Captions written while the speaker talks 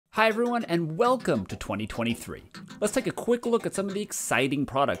Hi everyone and welcome to 2023. Let's take a quick look at some of the exciting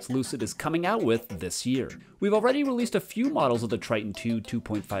products Lucid is coming out with this year. We've already released a few models of the Triton 2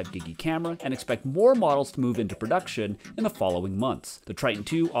 2.5 camera and expect more models to move into production in the following months. The Triton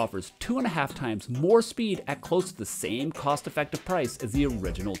 2 offers 2.5 times more speed at close to the same cost-effective price as the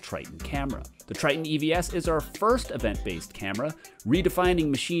original Triton camera. The Triton EVS is our first event-based camera, redefining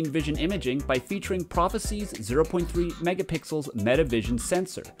machine vision imaging by featuring Prophecy's 0.3 megapixels MetaVision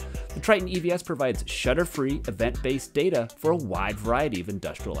sensor. The Triton EVS provides shutter-free, event-based data for a wide variety of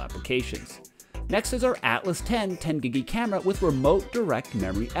industrial applications. Next is our Atlas 10 10GB camera with Remote Direct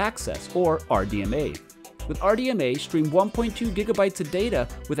Memory Access, or RDMA. With RDMA, stream 1.2 gigabytes of data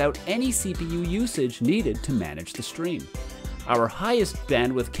without any CPU usage needed to manage the stream. Our highest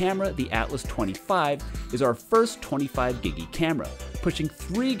bandwidth camera, the Atlas 25, is our first 25GB camera, pushing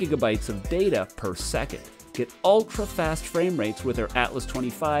 3 gigabytes of data per second. Get ultra-fast frame rates with our Atlas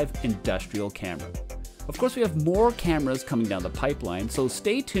 25 industrial camera. Of course, we have more cameras coming down the pipeline, so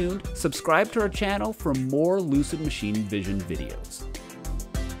stay tuned, subscribe to our channel for more Lucid machine vision videos.